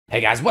Hey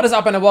guys, what is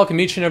up, and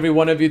welcome each and every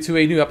one of you to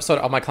a new episode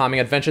of my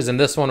climbing adventures. In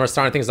this one, we're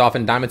starting things off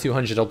in Diamond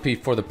 200 LP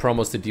for the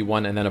promos to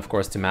D1, and then of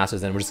course to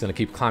Masters, and we're just going to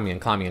keep climbing and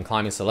climbing and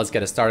climbing. So let's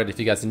get it started. If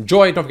you guys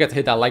enjoyed, don't forget to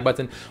hit that like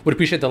button. Would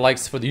appreciate the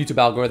likes for the YouTube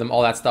algorithm,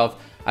 all that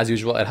stuff. As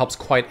usual, it helps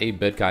quite a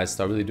bit, guys,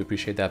 so I really do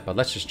appreciate that. But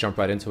let's just jump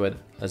right into it.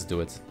 Let's do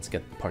it. Let's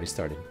get the party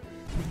started.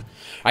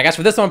 Alright guys,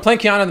 for this one, I'm playing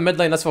Kiana in the mid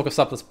lane. Let's focus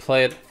up, let's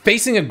play it.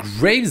 Facing a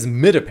Graves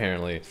mid,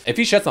 apparently. If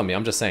he shits on me,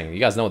 I'm just saying, you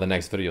guys know what the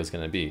next video is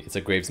going to be. It's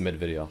a Graves mid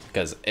video.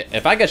 Because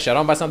if I get shit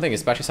on by something,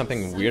 especially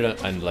something weird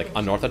and like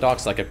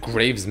unorthodox, like a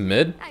Graves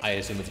mid, I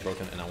assume it's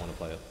broken and I want to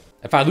play it.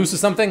 If I lose to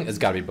something, it's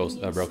got to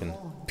be broken.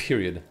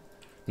 Period.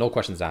 No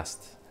questions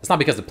asked. It's not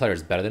because the player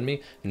is better than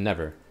me.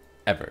 Never.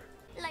 Ever.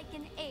 Like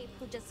an ape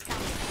who just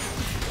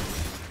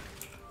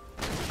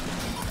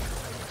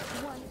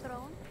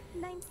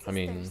I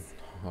mean...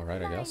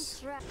 Alright, I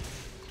guess.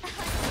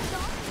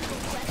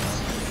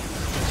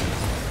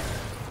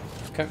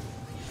 Okay.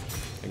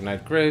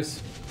 Ignite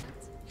Graves.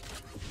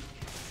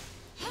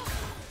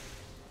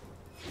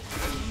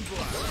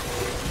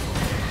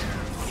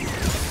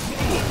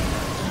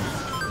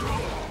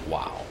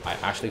 Wow. I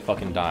actually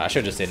fucking died. I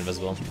should have just stayed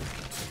invisible.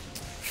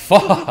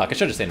 Fuck! I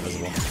should have just stayed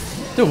invisible.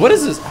 Dude, what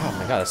is this? Oh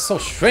my god, it's so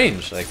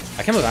strange. Like,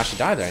 I can't believe I actually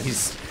died there. And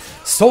he's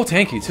so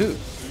tanky, too.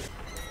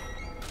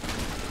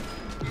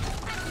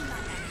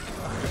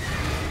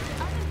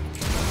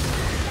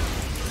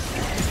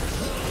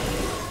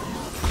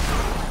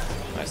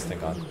 Thank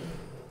god.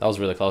 That was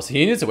really close. He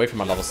needed to wait for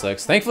my level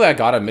 6. Thankfully, I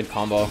got a mid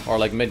combo, or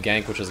like mid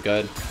gank, which is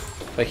good.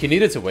 But he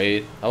needed to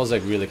wait. That was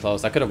like really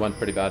close. That could have went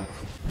pretty bad.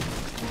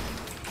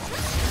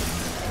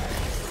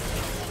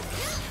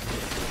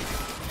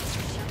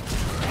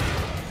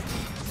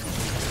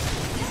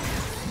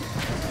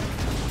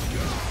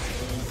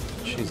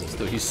 Jesus,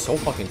 dude, he's so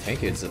fucking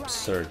tanky. It's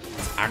absurd.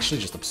 It's actually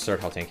just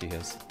absurd how tanky he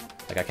is.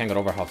 Like, I can't get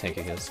over how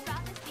tanky he is.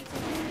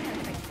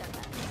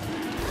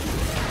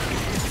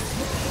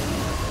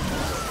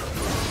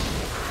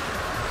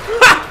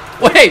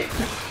 Wait!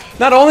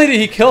 Not only did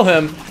he kill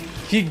him,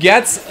 he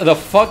gets the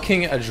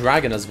fucking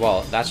dragon as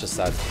well. That's just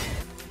sad.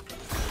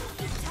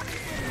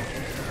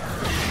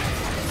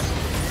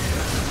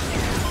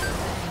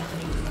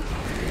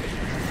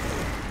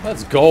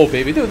 Let's go,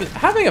 baby. Dude,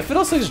 having a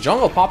Fiddlesticks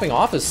jungle popping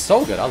off is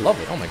so good. I love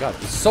it. Oh my god,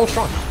 it's so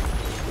strong.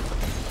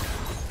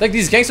 Like,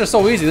 these ganks are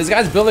so easy. This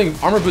guy's building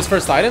armor boost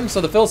first item, so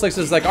the Fiddlesticks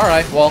is like,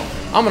 alright, well,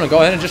 I'm gonna go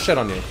ahead and just shit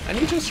on you. And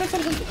he just shits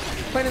on him.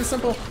 Plain and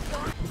simple.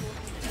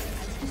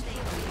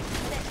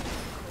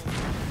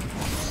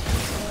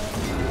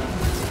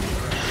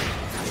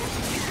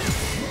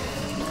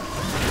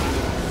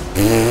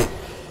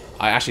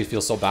 I actually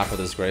feel so bad for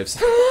this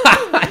Graves.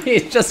 He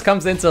just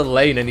comes into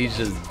lane and he's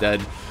just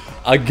dead.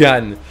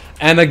 Again.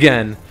 And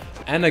again.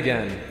 And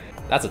again.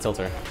 That's a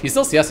tilter. He's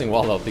still CSing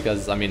well though,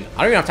 because, I mean,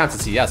 I don't even have time to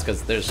CS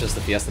because there's just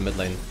a Fiesta mid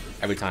lane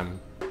every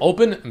time.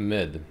 Open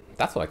mid.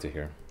 That's what I like to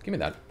hear. Give me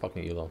that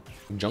fucking elo.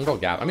 Jungle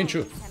gap. I mean,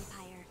 true.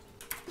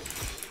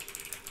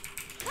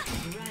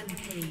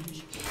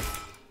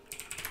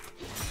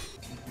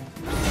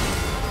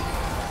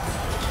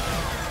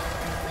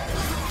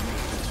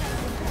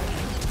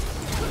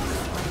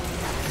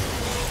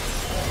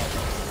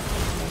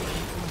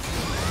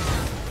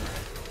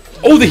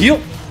 Oh, the heal!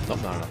 No,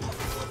 no, no.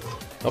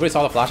 Nobody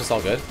saw the flash. It's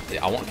all good.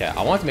 I want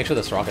to make sure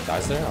this rocket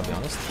dies there. I'll be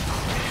honest.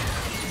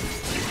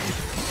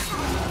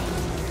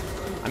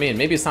 I mean,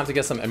 maybe it's time to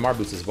get some MR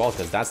boots as well,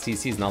 because that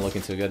CC is not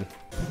looking too good.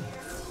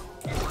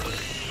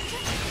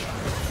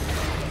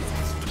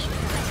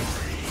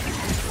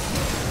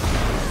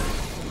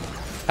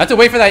 I have to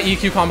wait for that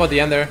EQ combo at the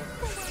end there,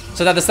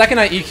 so that the second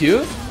I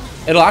EQ,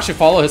 it'll actually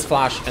follow his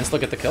flash and still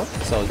get the kill.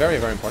 So very,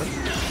 very important.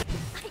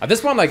 At this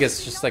point, like,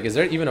 it's just like, is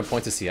there even a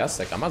point to CS?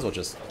 Like, I might as well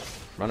just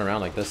run around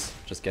like this,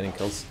 just getting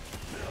kills.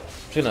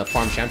 I'm just gonna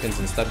farm champions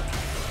instead.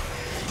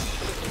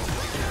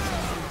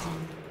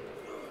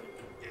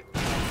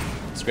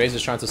 This Graves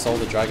is trying to soul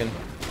the dragon.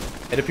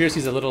 It appears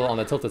he's a little on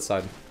the tilted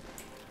side.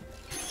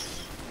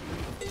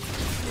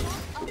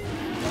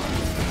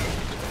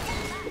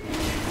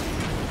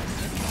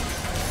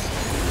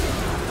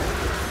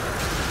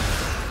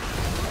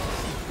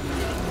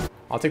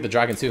 I'll take the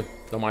dragon too.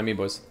 Don't mind me,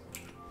 boys.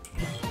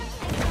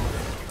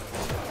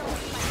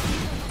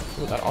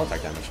 Ooh, that all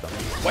attack damage though.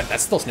 What?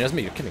 That still snares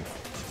me? You're kidding.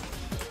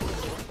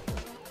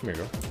 Come here,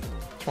 girl.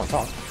 Just wanna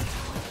talk.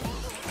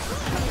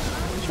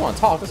 Just wanna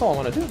talk. That's all I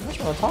wanna do. I just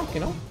wanna talk,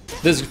 you know?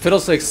 This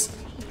Fiddlesticks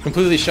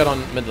completely shut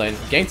on mid lane.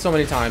 Ganked so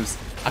many times.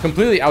 I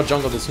completely out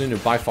jungled this Nunu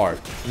by far.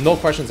 No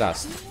questions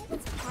asked.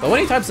 But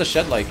when he types to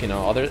shed, like, you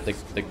know, other, like,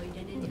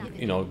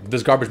 you know,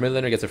 this garbage mid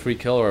laner gets a free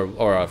kill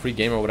or a free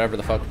game or whatever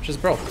the fuck.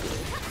 Just, bro.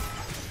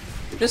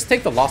 Just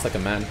take the loss like a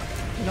man.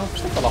 You know,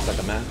 just take the loss like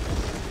a man.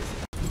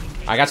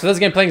 Alright guys, for this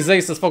game, playing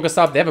Ziggs, let's focus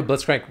up. They have a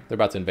Blitzcrank. They're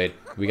about to invade.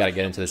 We gotta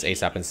get into this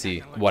ASAP and see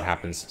what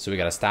happens. So we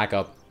gotta stack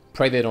up,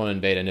 pray they don't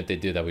invade, and if they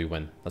do, that we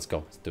win. Let's go.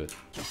 Let's do it.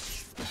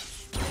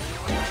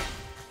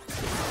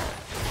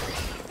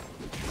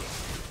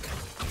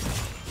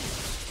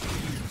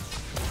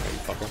 Alright, you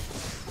fucker.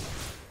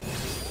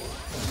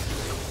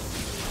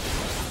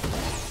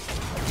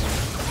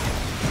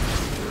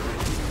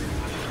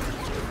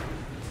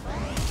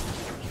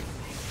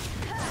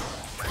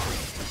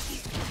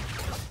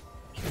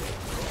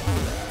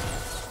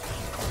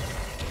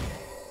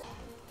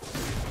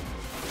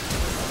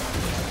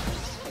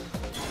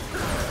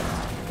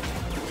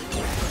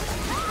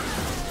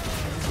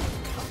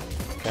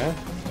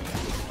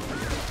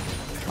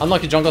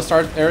 Unlucky jungle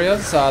start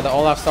areas. The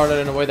Olaf started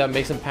in a way that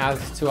makes him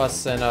path to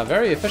us in a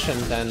very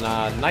efficient and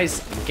nice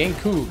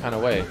Genku kind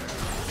of way.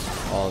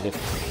 Oh, the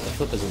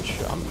flip isn't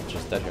true. I'm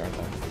just dead here, aren't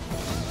I?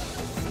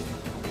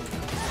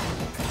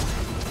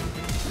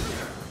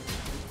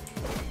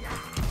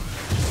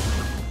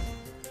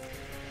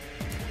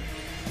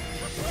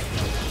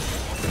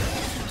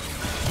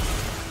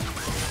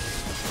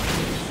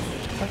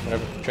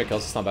 Whatever. Trade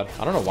kills, it's not bad.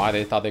 I don't know why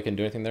they thought they can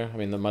do anything there. I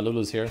mean, my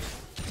Lulu's here.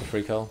 It's a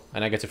free kill.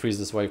 And I get to freeze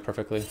this wave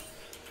perfectly.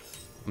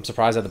 I'm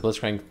surprised that the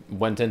Blitzcrank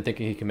went in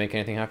thinking he can make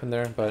anything happen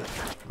there, but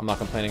I'm not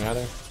complaining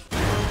either.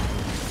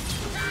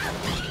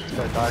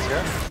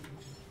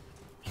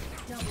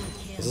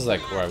 This is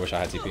like where I wish I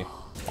had TP.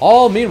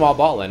 All meanwhile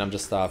bot lane, I'm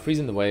just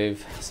freezing the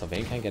wave, so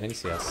Vayne can't get any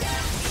CS.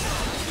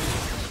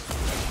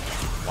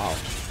 Wow.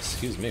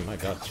 Excuse me, my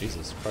god,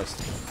 Jesus Christ.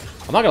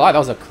 I'm not gonna lie, that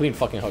was a clean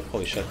fucking hook,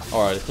 holy shit.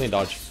 Or a clean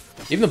dodge.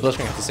 Even the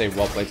Blitzcrank have to say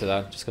well played to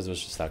that, just because it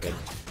was just that good.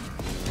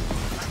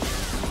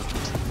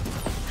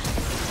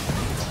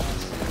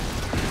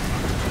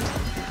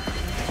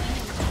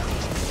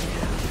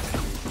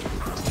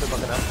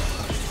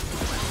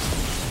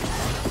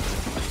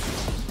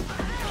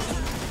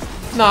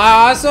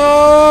 Nice!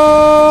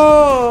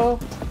 Oh!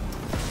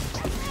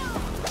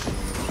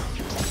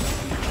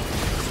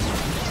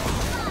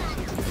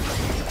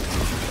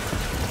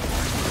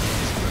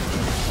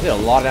 I did a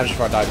lot of damage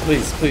before I died.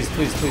 Please, please,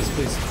 please, please,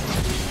 please.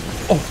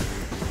 Oh!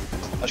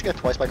 I should get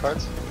twice by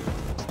cards.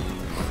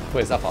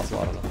 Wait, is that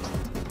possible? I don't know.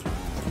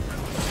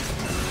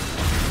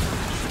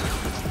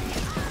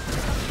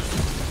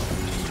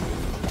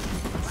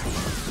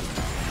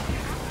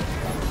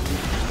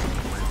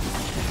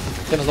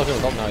 Ken's looking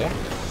with ult now, yeah?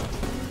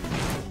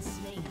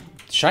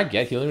 Should I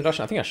get healing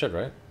reduction? I think I should,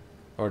 right?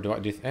 Or do I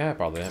do? Yeah,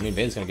 probably. I mean,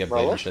 Vayne's gonna get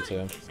bait and shit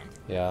too.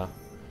 Yeah.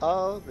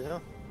 Oh, yeah.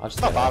 I'll just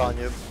it's not bad on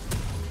you.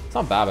 It's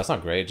not bad, but it's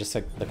not great. Just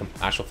like the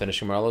actual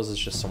finishing Morello's is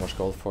just so much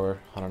gold for,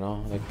 I don't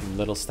know, like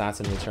little stats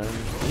in return.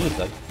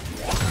 Like,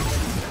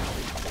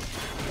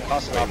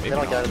 Wait, they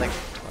don't get anything.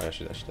 Oh, yeah,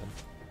 she did.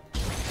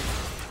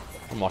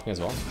 I'm walking as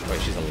well.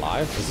 Wait, she's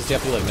alive? Does this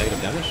have to do like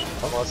negative damage?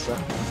 Oh. What's that?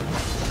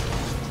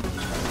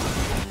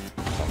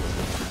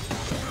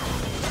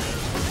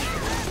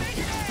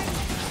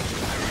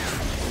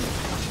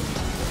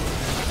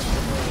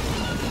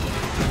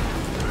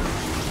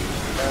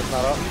 That's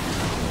not up.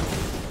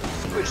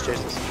 We just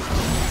chase this.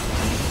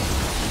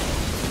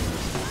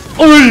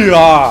 Oh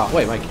yeah!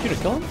 Wait, Mike, you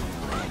just kill him?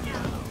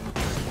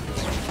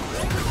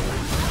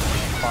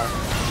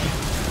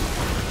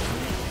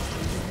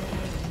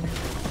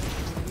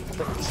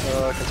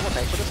 Can someone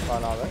tank for this? Oh,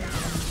 no, right?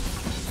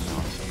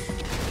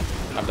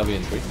 I have W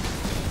in 3.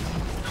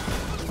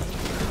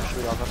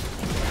 Shoot on them.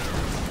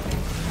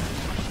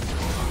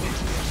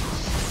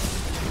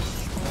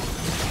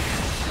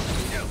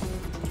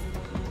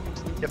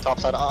 You have top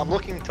side. I'm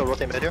looking to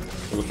rotate mid here.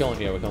 We're killing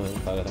here, we're killing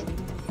inside, I think.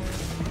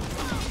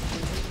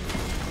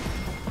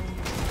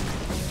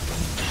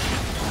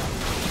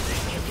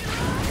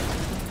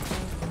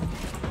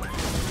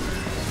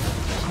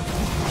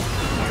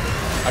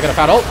 I got a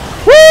fat ult.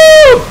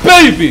 Woo,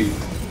 baby!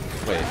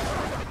 Wait,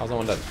 how's no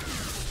one dead?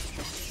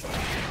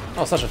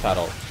 Oh, such a fat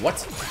ult.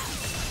 What?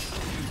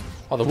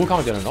 Oh, the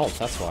Wukong did an ult,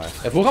 that's why.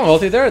 If Wukong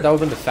ulted there, that would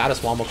have been the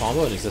fattest wombo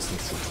combo in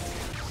existence.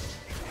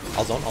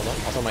 I'll zone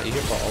my E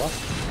here for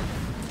Olaf.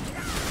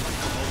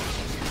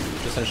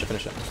 Just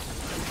finish it.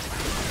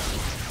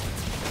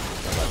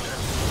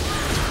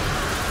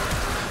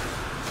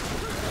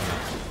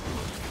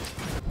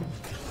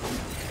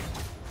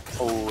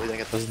 Oh, he didn't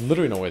get There's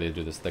literally no way they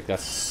do this. Like,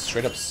 that's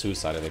straight up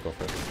suicide if they go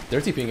for it.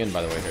 They're TPing in,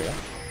 by the way, here,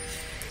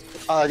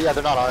 yeah? Yeah,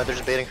 they're not on it, they're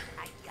just baiting.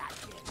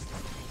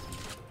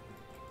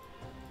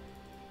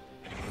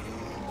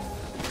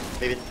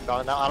 Maybe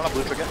not now. I don't know,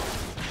 blue trigger.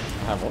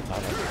 I have ult,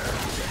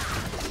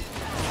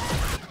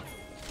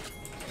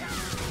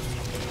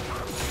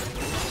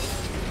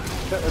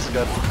 Yeah, this is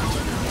good.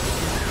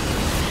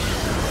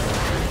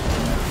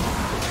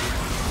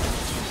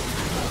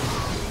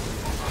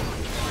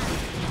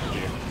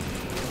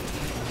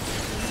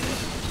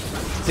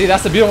 See,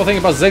 that's the beautiful thing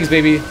about Ziggs,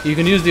 baby. You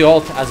can use the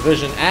ult as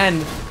vision,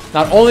 and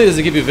not only does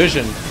it give you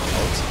vision,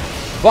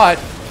 but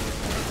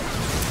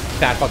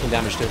bad fucking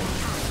damage too.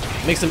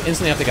 Makes them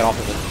instantly have to get off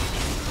of it.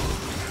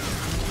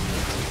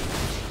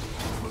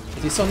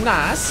 He's so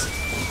nice.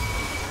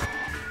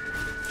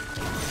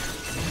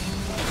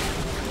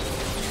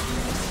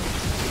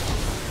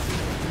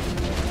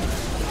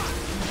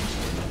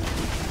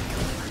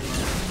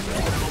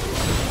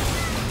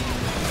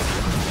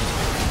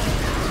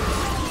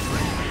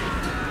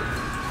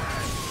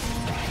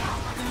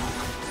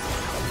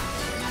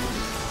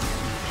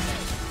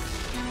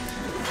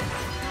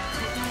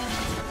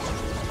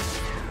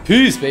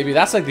 Peace, baby.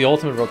 That's like the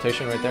ultimate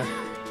rotation right there.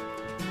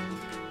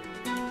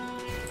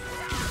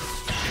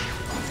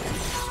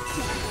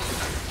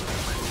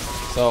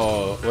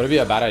 So, would it be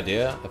a bad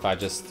idea if I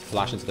just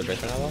flash into the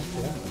base right now, though?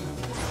 Yeah.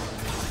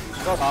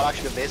 No, not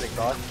actually amazing,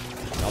 dog.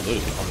 I'll do it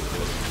if you tell me to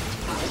do it.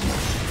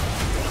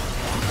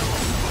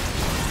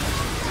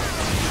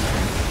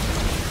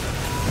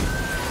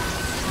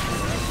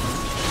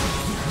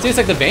 Seems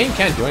like the Vayne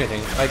can't do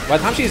anything. Like, by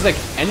the time she's like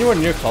anywhere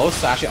near close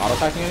to actually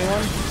auto-attacking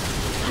anyone,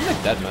 she's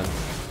like dead, man.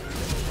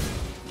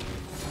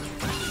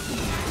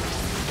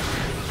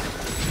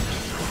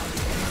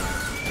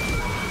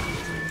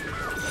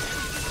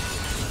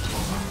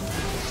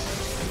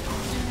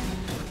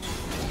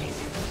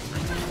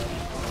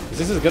 Is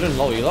this as good in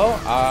low elo?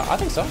 I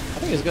think so. I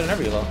think he's good in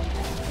every elo.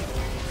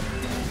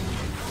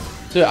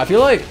 Dude, I feel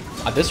like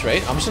at this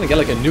rate, I'm just gonna get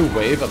like a new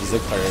wave of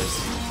Zig players.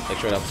 Like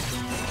straight up.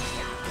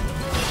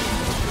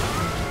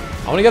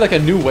 I want to get like a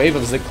new wave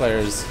of Zig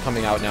players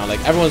coming out now. Like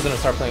everyone's gonna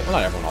start playing. Well,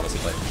 not everyone,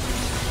 obviously, but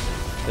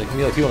there can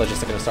be like people that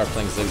just are gonna start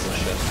playing Zigs and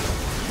shit.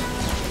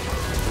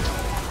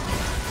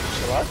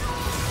 What?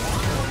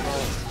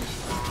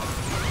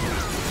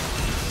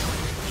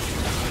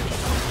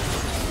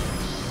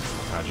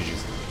 Ah,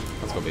 GG's.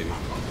 Let's go, baby.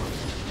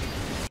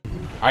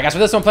 Alright, guys, for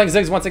this one, playing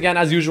Ziggs once again,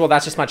 as usual.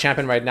 That's just my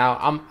champion right now.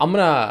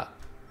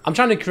 I'm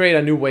trying to create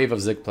a new wave of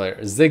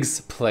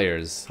Ziggs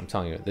players. I'm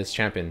telling you, this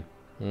champion.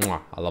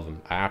 Mwah, I love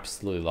him. I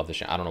absolutely love this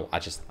shit. I don't know. I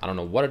don't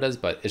know what it is,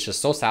 but it's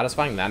just so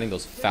satisfying landing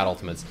those fat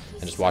ultimates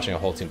and just watching a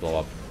whole team blow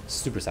up.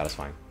 Super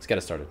satisfying. Let's get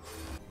it started.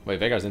 Wait,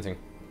 Veigar's inting.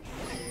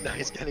 No,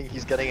 he's getting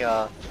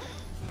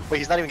wait,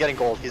 he's not even getting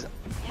gold. He's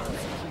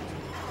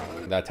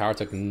That tower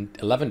took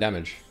 11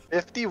 damage.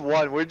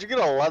 51. Where'd you get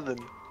 11?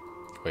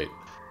 Wait.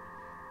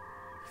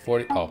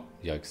 40. Oh,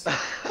 yikes.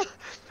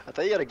 I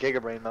thought you had a Giga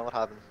Brain, man. What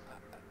happened?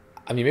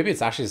 I mean, maybe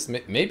it's actually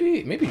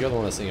maybe you're the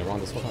one that's saying it wrong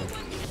this whole time.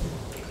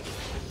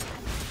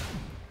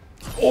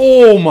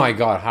 Oh my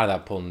god, how did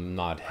that pull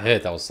not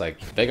hit? That was like,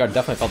 Veigar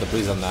definitely felt the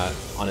breeze on that,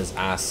 on his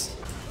ass.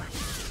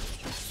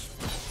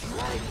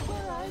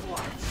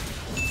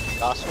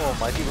 Gospel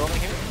might be roaming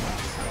here.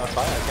 Oh,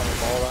 fine, I can't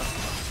recall that.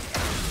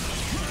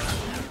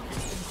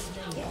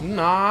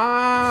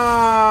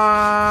 Nice.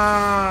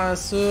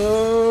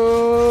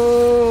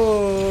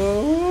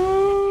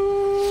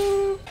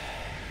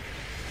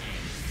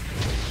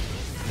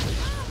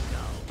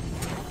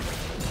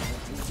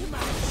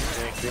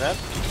 See that?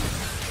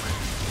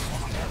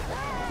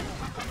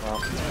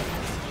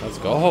 Let's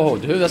go,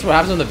 dude. That's what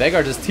happens when the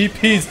Veigar just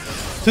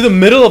TPs to the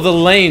middle of the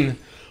lane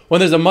when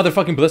there's a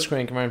motherfucking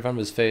Blitzcrank right in front of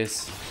his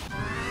face.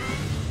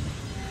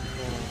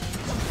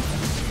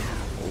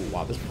 Oh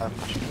wow, this is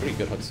pretty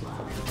good hooks.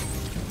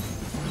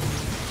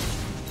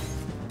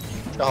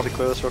 I'll help you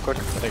clear this real quick.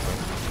 I think so.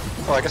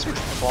 Oh, I guess we.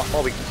 Oh,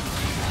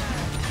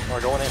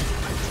 we're going in.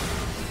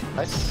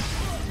 Nice.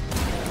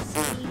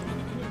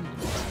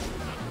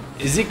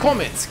 The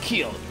Comets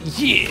kill.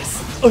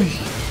 Yes. Oy.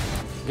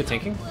 Good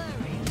tanking.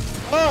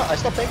 Ah, I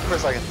stopped tanking for a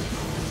second.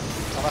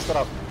 I messed it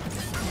up.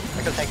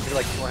 I could tank for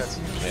like 2 more hits.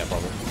 Yeah,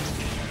 probably.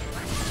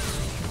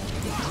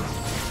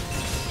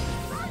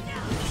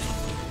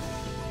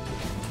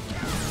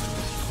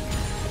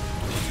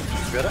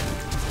 You get it?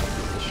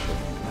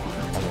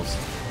 Almost.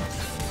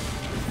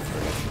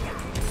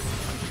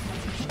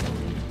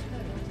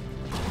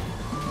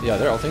 Yeah,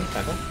 they're ulting,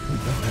 kinda.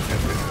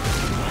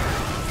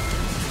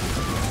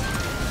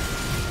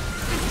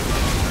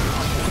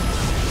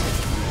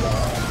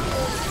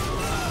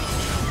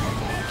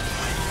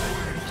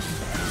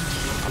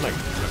 I'm like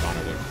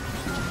Nirvana there.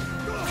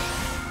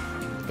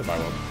 Goodbye,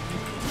 world.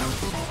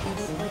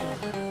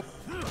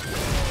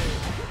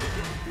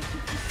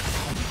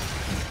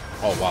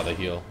 Oh wow, the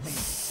heal.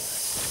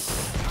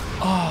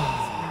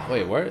 Ah,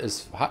 wait, where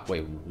is?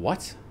 Wait,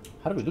 what?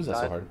 How did we lose that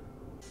so hard?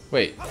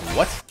 Wait,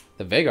 what?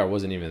 The Veigar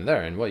wasn't even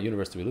there. In what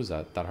universe did we lose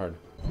that hard?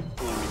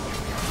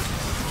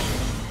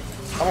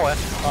 I'm away.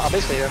 I'm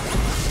basically here.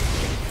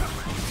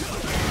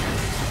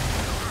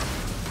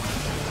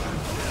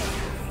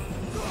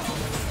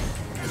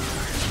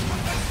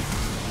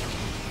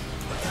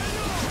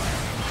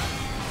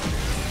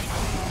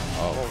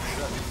 Oh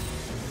shit.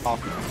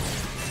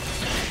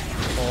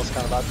 Oh, that's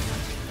kind of bad.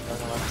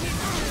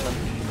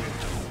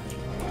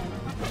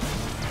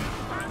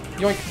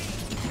 Yoink!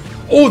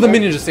 Oh, the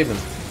minion just saved him.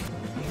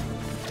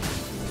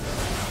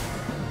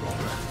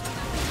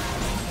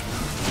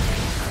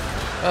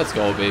 Let's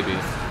go, baby.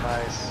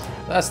 Nice.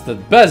 That's the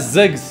best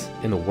Ziggs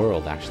in the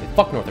world, actually.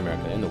 Fuck North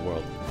America, in the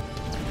world.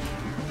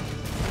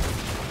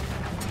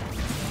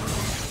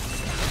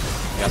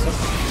 Yes, sir?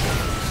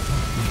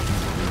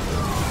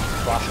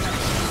 Flashing.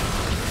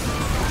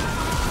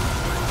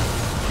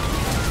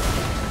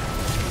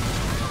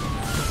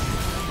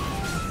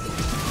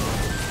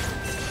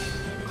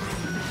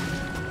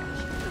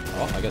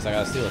 Oh, I guess I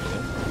gotta steal it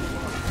again.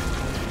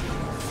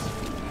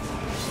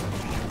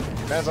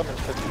 Man's up in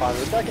 55.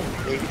 This guy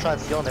can maybe try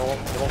and steal and they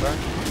won't burn.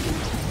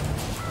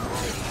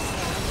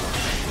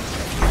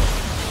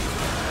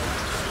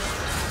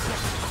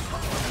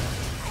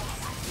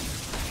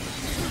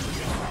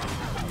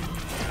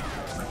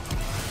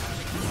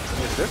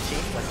 He's 15?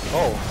 Like,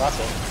 oh, that's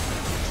it.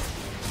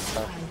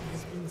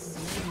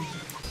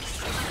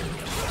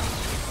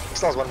 He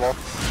still has one wall.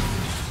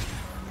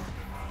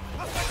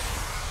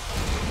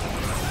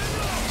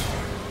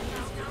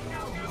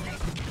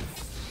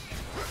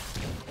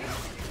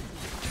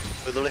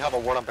 We literally have a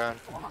ward on Baron.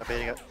 I'm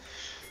baiting it.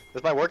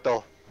 This might work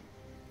though.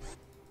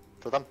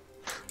 For them.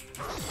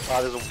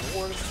 There's a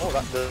ward. Oh,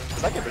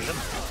 does that get vision?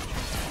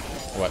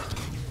 What?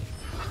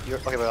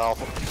 Okay, but I'll...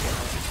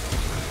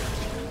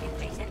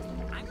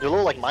 You're a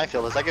little like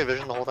minefield. Does that get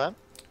vision the whole time?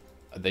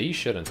 They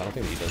shouldn't. I don't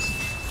think he does.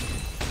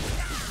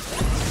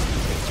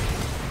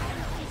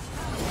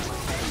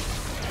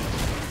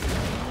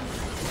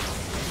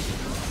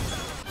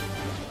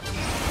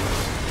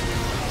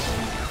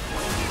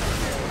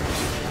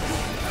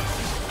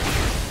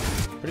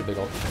 Pretty big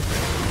ult.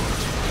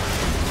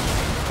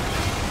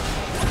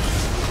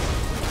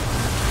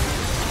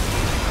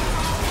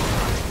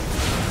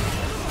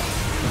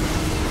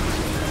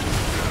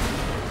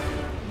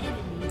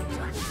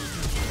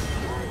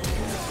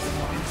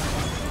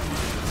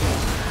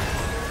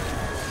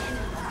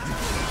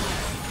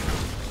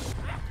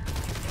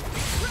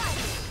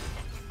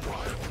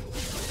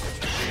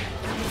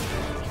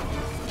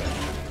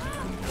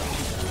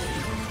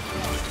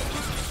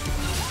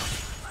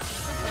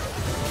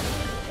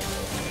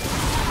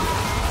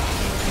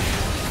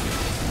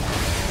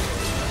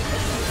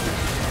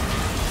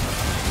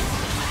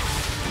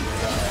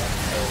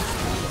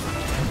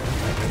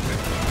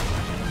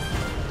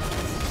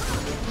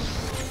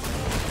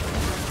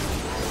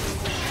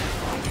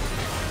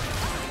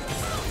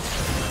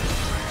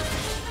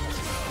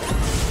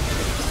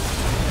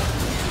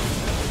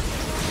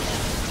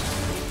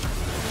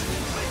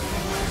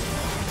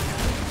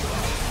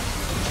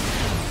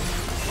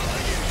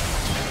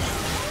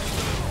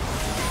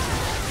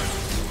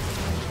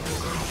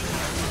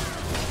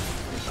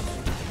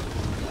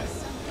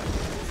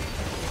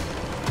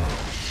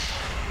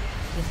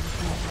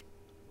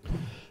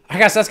 I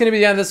guess that's going to be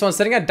the end of this one.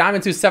 Sitting at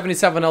Diamond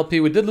 277 LP.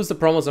 We did lose the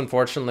promos,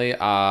 unfortunately,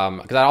 because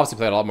I obviously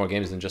played a lot more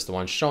games than just the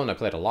one shown. I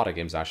played a lot of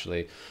games,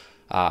 actually.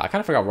 I kind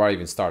of forgot where I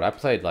even started. I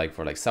played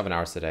for like 7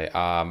 hours today.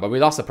 But we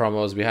lost the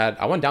promos.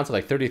 I went down to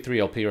like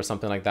 33 LP or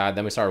something like that.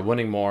 Then we started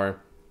winning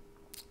more.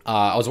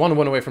 I was 1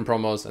 win away from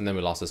promos, and then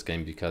we lost this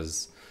game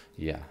because,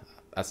 yeah,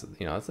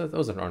 that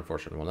was an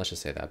unfortunate one. Let's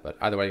just say that. But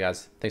either way,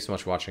 guys, thanks so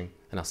much for watching,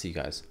 and I'll see you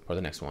guys for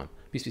the next one.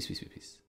 Peace, peace, peace, peace, peace.